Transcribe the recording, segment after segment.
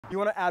You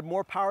want to add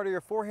more power to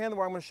your forehand,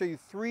 where I'm going to show you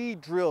 3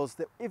 drills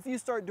that if you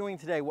start doing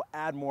today will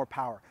add more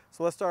power.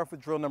 So let's start off with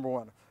drill number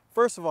 1.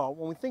 First of all,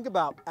 when we think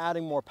about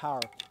adding more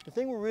power, the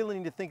thing we really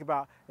need to think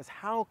about is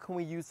how can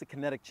we use the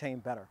kinetic chain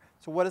better.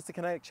 So what is the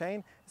kinetic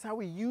chain? It's how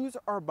we use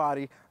our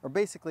body, or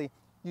basically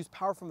use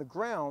power from the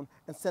ground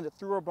and send it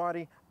through our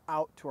body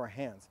out to our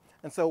hands.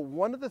 And so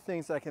one of the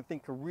things that I can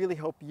think could really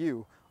help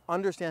you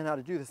understand how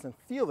to do this and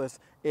feel this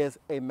is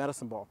a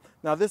medicine ball.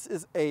 Now this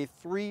is a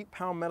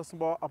 3-pound medicine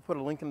ball. I'll put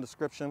a link in the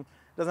description.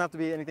 It doesn't have to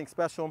be anything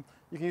special.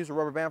 You can use a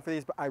rubber band for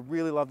these, but I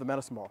really love the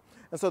medicine ball.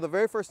 And so the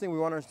very first thing we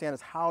want to understand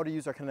is how to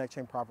use our kinetic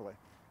chain properly.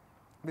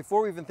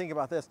 Before we even think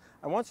about this,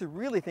 I want you to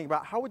really think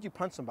about how would you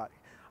punch somebody.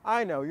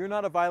 I know you're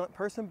not a violent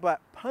person, but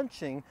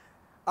punching,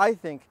 I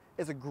think,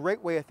 is a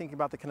great way of thinking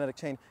about the kinetic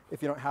chain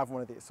if you don't have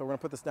one of these. So we're gonna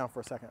put this down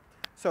for a second.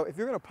 So if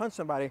you're gonna punch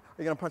somebody, are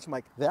you gonna punch them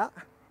like that?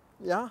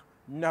 Yeah?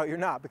 No, you're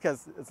not,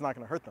 because it's not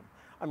gonna hurt them.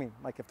 I mean,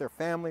 like if they're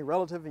family,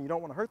 relative, and you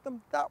don't wanna hurt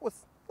them, that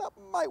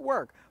might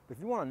work. But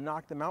if you wanna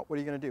knock them out, what are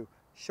you gonna do?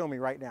 Show me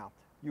right now.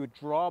 You would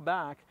draw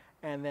back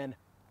and then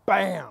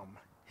bam,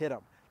 hit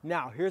them.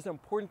 Now, here's an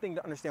important thing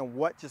to understand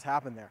what just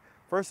happened there.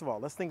 First of all,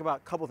 let's think about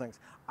a couple things.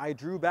 I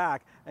drew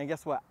back, and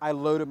guess what? I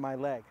loaded my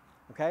leg,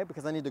 okay?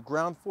 Because I need the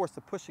ground force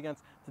to push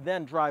against to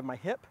then drive my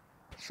hip,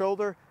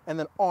 shoulder, and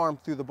then arm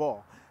through the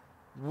ball.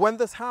 When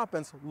this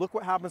happens, look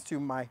what happens to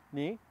my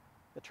knee.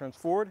 It turns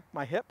forward,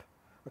 my hip,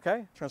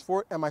 okay? Turns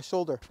forward, and my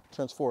shoulder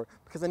turns forward,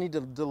 because I need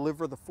to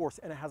deliver the force,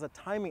 and it has a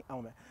timing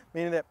element,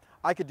 meaning that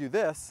I could do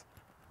this.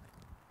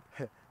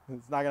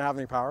 It's not gonna have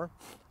any power.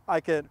 I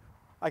could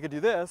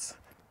do this.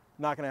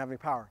 Not going to have any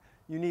power.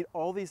 You need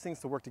all these things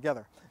to work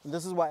together. And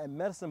this is why a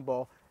medicine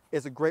ball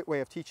is a great way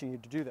of teaching you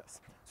to do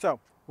this. So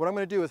what I'm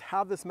going to do is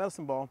have this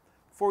medicine ball,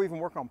 before we even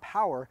work on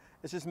power,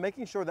 is just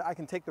making sure that I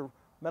can take the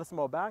medicine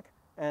ball back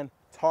and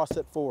toss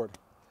it forward.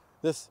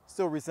 This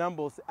still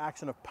resembles the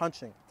action of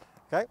punching.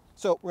 Okay,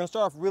 so we're going to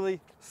start off really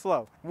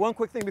slow. One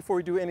quick thing before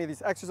we do any of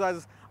these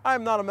exercises, I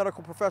am not a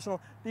medical professional.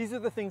 These are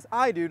the things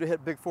I do to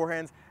hit big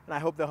forehands, and I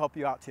hope they'll help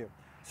you out too.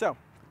 So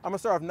I'm going to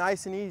start off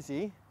nice and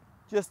easy,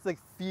 just to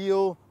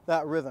feel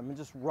that rhythm and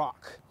just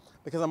rock,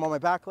 because I'm on my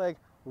back leg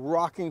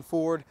rocking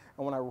forward,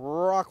 and when I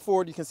rock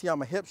forward you can see how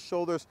my hips,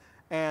 shoulders,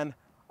 and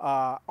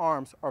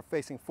arms are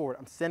facing forward.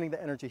 I'm sending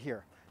the energy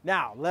here.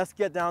 Now let's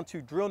get down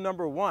to drill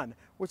number 1,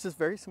 which is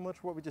very similar to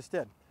what we just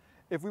did.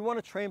 If we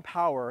want to train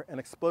power and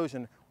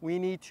explosion, we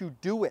need to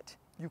do it.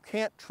 You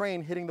can't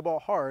train hitting the ball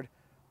hard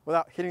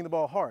without hitting the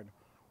ball hard,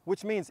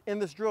 which means in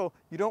this drill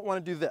you don't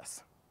want to do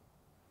this,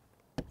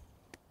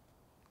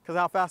 because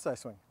how fast did I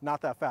swing? Not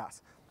that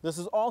fast. This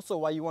is also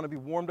why you want to be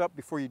warmed up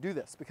before you do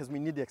this, because we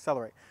need to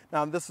accelerate.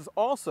 Now this is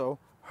also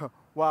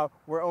why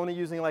we're only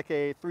using like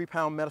a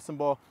 3-pound medicine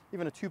ball,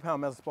 even a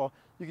 2-pound medicine ball.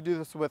 You can do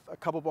this with a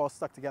couple balls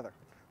stuck together.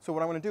 So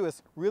what I'm going to do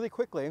is really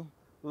quickly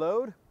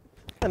load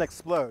and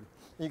explode.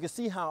 And you can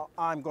see how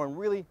I'm going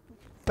really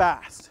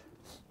fast.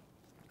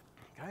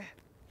 Okay?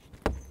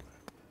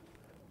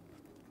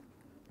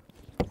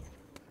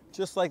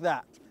 Just like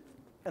that.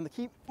 And the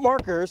key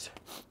markers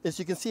is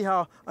you can see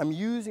how I'm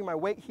using my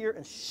weight here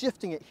and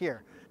shifting it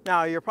here.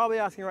 Now you're probably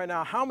asking right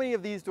now, how many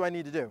of these do I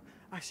need to do?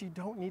 Actually, you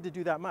don't need to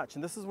do that much.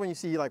 And this is when you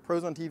see like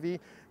pros on TV,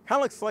 kind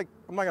of looks like,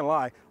 I'm not gonna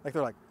lie, like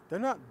they're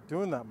not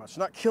doing that much,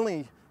 they're not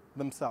killing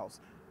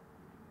themselves.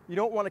 You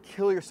don't want to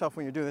kill yourself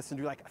when you're doing this and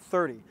do like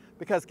 30,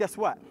 because guess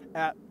what?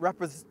 At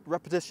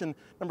repetition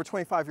number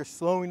 25, you're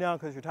slowing down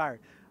because you're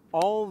tired.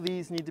 All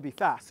these need to be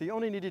fast. So you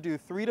only need to do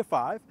 3 to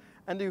 5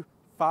 and do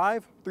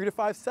 3 to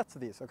 5 sets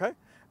of these, okay?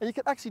 And you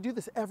can actually do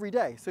this every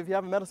day. So if you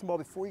have a medicine ball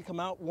before you come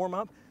out, warm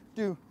up,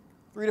 do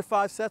 3 to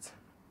 5 sets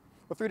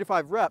or 3 to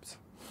 5 reps,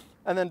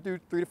 and then do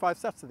 3 to 5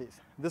 sets of these.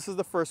 This is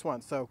the first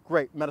one, so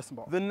great, medicine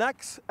ball. The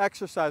next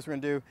exercise we're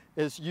gonna do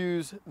is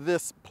use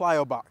this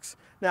plyo box.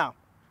 Now,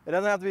 it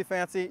doesn't have to be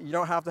fancy. You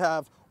don't have to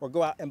have or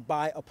go out and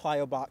buy a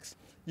plyo box.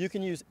 You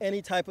can use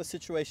any type of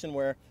situation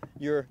where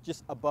you're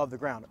just above the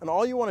ground. And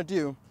all you wanna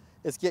do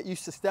is get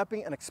used to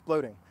stepping and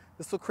exploding.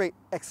 This will create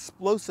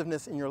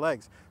explosiveness in your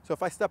legs. So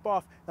if I step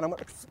off and I'm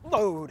gonna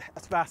explode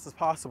as fast as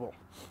possible,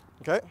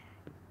 okay?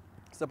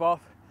 Step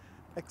off,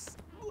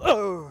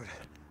 explode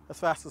as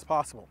fast as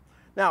possible.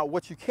 Now,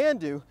 what you can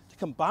do to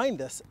combine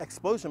this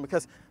explosion,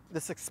 because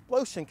this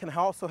explosion can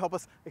also help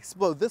us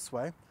explode this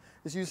way,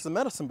 is use the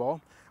medicine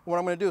ball. And what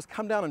I'm gonna do is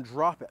come down and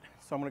drop it.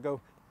 So I'm gonna go,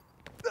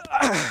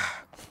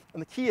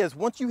 and the key is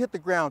once you hit the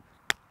ground,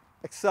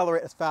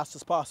 accelerate as fast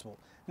as possible.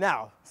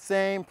 Now,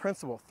 same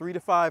principle, 3 to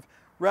 5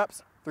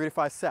 reps, 3 to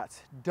 5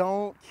 sets.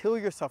 Don't kill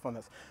yourself on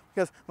this,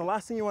 because the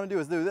last thing you want to do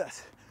is do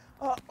this.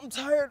 Oh, I'm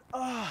tired.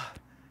 Oh,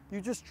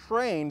 you just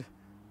trained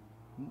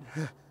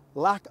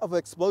lack of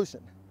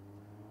explosion.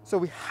 So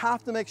we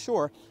have to make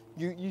sure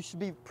you should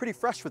be pretty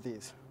fresh with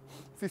these.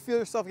 If you feel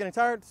yourself getting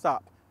tired,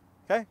 stop.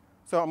 Okay?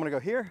 So I'm going to go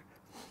here.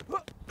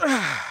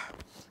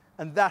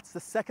 And that's the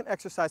second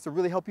exercise to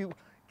really help you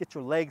get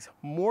your legs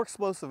more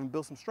explosive and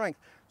build some strength,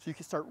 so you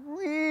can start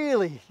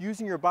really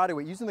using your body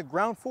weight, using the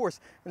ground force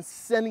and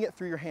sending it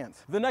through your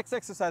hands. The next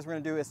exercise we're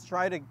gonna do is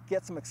try to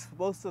get some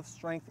explosive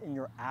strength in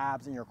your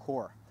abs and your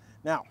core.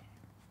 Now,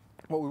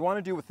 what we want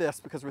to do with this,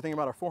 because we're thinking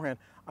about our forehand,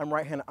 I'm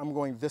right-handed, I'm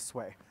going this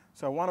way.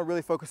 So I want to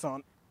really focus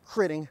on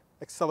creating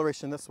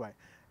acceleration this way.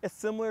 It's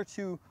similar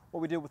to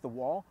what we did with the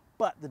wall,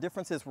 but the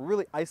difference is we're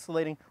really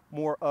isolating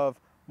more of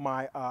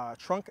my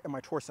trunk and my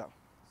torso.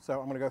 So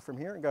I'm going to go from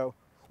here and go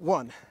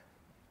 1,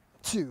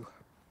 2,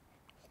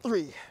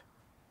 3,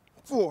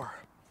 4,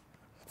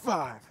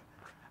 5.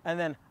 And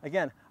then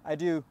again, I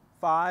do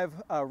 5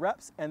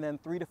 reps and then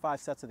 3 to 5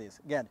 sets of these.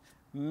 Again,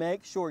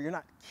 make sure you're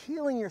not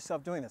killing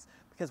yourself doing this,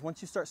 because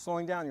once you start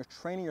slowing down, you're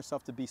training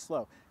yourself to be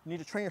slow. You need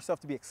to train yourself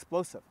to be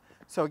explosive.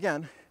 So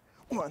again,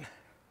 1,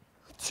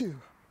 2,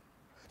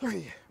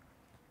 3,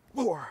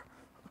 4,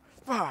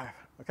 5,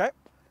 okay?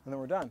 And then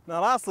we're done.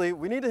 Now lastly,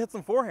 we need to hit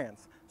some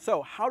forehands.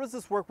 So how does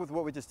this work with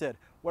what we just did?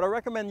 What I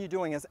recommend you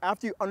doing is,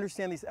 after you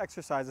understand these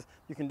exercises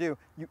you can do,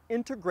 you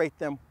integrate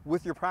them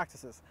with your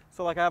practices.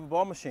 So like I have a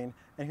ball machine,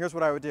 and here's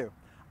what I would do.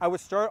 I would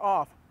start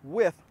off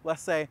with,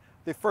 let's say,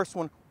 the first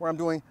one where I'm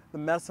doing the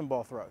medicine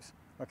ball throws,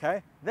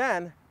 okay?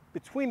 Then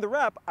between the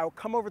rep, I will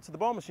come over to the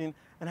ball machine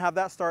and have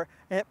that start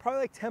and hit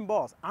probably like 10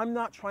 balls. I'm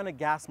not trying to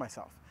gas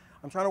myself.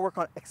 I'm trying to work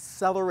on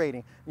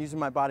accelerating, using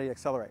my body to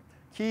accelerate.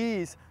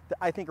 Keys that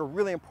I think are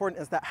really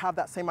important is that have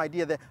that same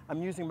idea that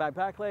I'm using my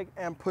back leg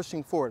and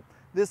pushing forward.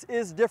 This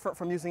is different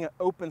from using an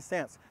open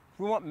stance. If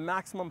we want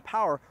maximum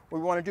power, what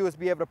we want to do is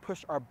be able to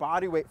push our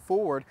body weight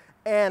forward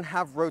and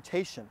have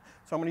rotation.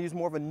 So I'm going to use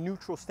more of a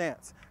neutral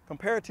stance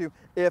compared to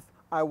if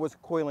I was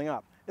coiling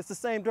up. It's the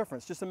same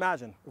difference. Just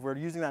imagine if we're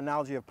using that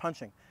analogy of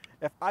punching.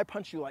 If I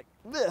punch you like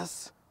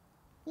this,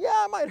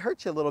 yeah, it might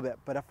hurt you a little bit,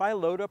 but if I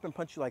load up and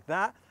punch you like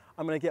that,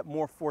 I'm going to get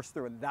more force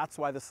through, and that's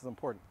why this is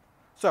important.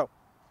 So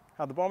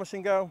have the ball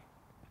machine go,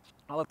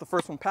 I'll let the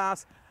first one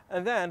pass,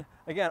 and then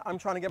again, I'm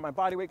trying to get my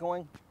body weight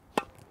going.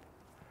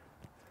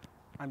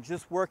 I'm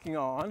just working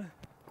on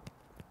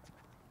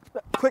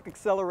that quick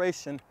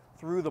acceleration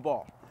through the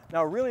ball.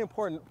 Now, really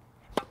important,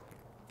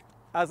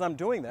 as I'm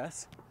doing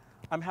this,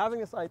 I'm having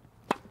this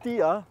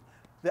idea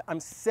that I'm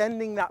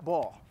sending that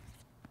ball.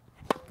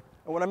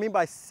 And what I mean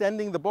by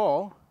sending the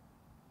ball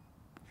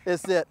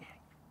is that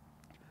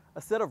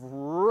instead of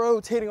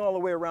rotating all the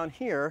way around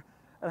here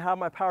and have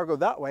my power go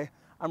that way,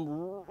 I'm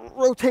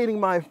rotating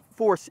my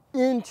force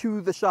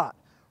into the shot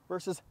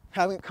versus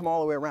having it come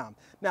all the way around.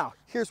 Now,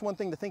 here's one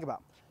thing to think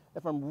about.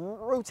 If I'm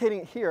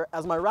rotating it here,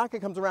 as my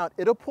racket comes around,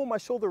 it'll pull my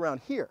shoulder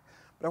around here.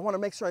 But I want to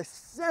make sure I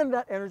send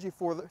that energy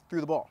through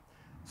the ball.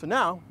 So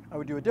now I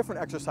would do a different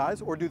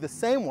exercise or do the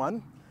same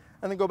one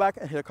and then go back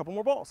and hit a couple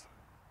more balls.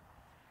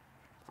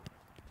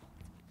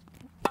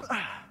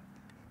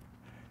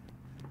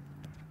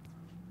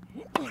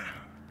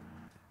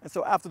 And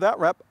so after that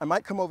rep, I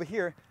might come over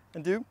here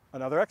and do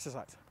another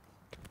exercise.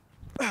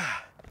 So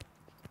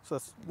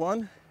that's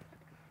 1,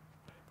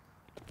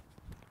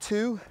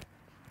 2,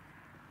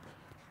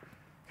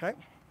 okay,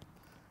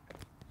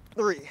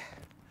 3.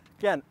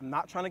 Again, I'm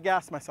not trying to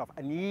gas myself.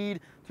 I need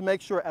to make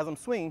sure as I'm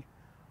swinging,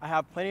 I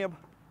have plenty of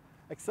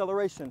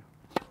acceleration.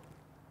 So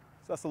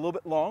that's a little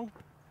bit long.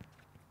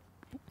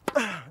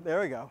 There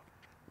we go.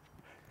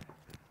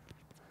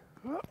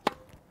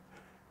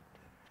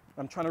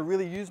 I'm trying to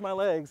really use my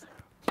legs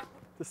to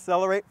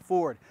accelerate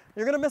forward.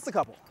 You're going to miss a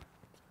couple.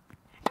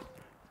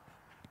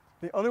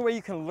 The only way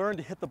you can learn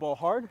to hit the ball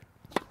hard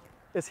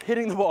is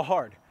hitting the ball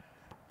hard.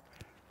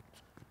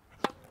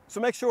 So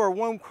make sure,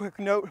 one quick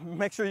note,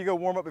 make sure you go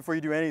warm up before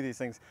you do any of these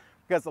things,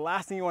 because the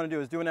last thing you want to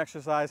do is do an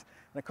exercise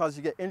and it causes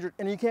you to get injured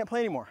and you can't play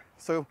anymore.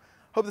 So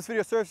hope this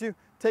video serves you.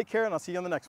 Take care, and I'll see you on the next one.